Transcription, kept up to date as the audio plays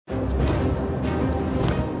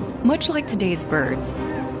Much like today's birds,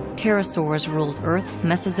 pterosaurs ruled Earth's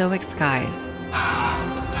Mesozoic skies,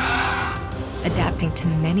 adapting to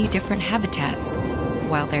many different habitats,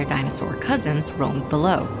 while their dinosaur cousins roamed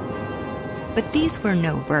below. But these were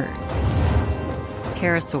no birds.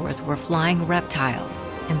 Pterosaurs were flying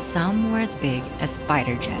reptiles, and some were as big as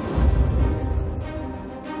fighter jets.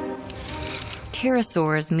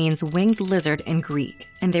 Pterosaurs means winged lizard in Greek,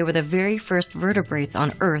 and they were the very first vertebrates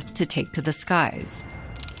on Earth to take to the skies.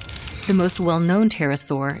 The most well-known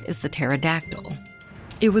pterosaur is the pterodactyl.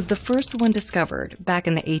 It was the first one discovered back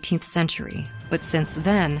in the 18th century, but since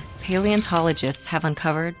then, paleontologists have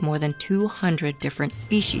uncovered more than 200 different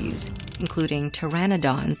species, including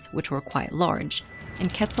pteranodons, which were quite large,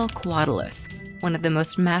 and Quetzalcoatlus, one of the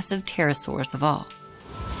most massive pterosaurs of all.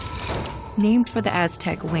 Named for the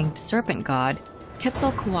Aztec winged serpent god,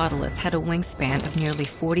 Quetzalcoatlus had a wingspan of nearly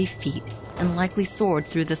 40 feet and likely soared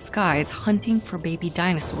through the skies hunting for baby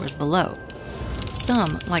dinosaurs below.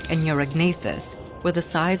 Some, like Neurognathus, were the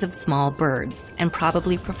size of small birds and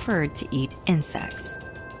probably preferred to eat insects.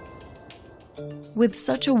 With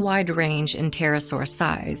such a wide range in pterosaur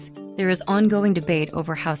size, there is ongoing debate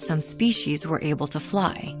over how some species were able to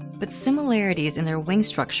fly, but similarities in their wing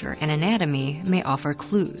structure and anatomy may offer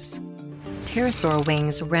clues. Pterosaur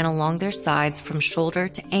wings ran along their sides from shoulder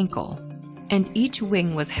to ankle, and each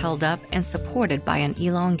wing was held up and supported by an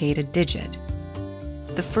elongated digit.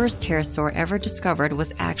 The first pterosaur ever discovered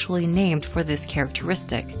was actually named for this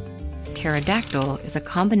characteristic. Pterodactyl is a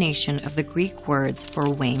combination of the Greek words for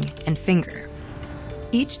wing and finger.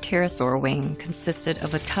 Each pterosaur wing consisted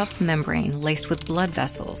of a tough membrane laced with blood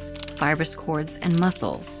vessels, fibrous cords, and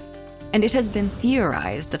muscles. And it has been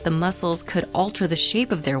theorized that the muscles could alter the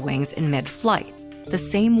shape of their wings in mid-flight, the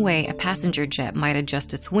same way a passenger jet might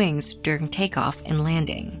adjust its wings during takeoff and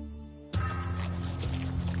landing.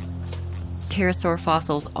 Pterosaur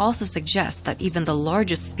fossils also suggest that even the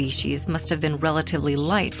largest species must have been relatively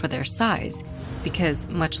light for their size, because,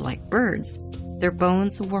 much like birds, their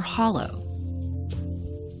bones were hollow.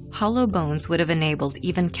 Hollow bones would have enabled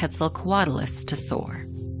even Quetzalcoatlus to soar.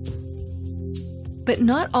 But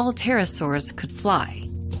not all pterosaurs could fly.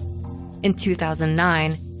 In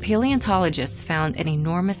 2009, paleontologists found an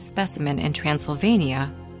enormous specimen in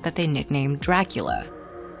Transylvania that they nicknamed Dracula.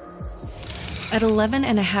 At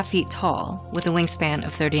 11.5 feet tall, with a wingspan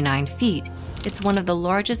of 39 feet, it's one of the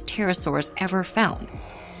largest pterosaurs ever found.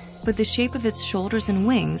 But the shape of its shoulders and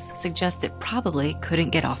wings suggests it probably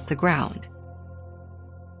couldn't get off the ground.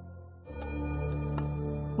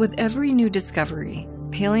 With every new discovery,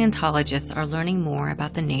 paleontologists are learning more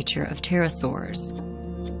about the nature of pterosaurs.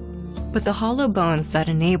 But the hollow bones that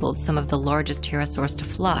enabled some of the largest pterosaurs to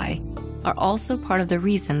fly are also part of the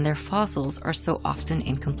reason their fossils are so often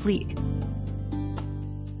incomplete.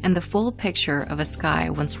 And the full picture of a sky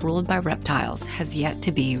once ruled by reptiles has yet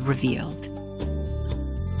to be revealed.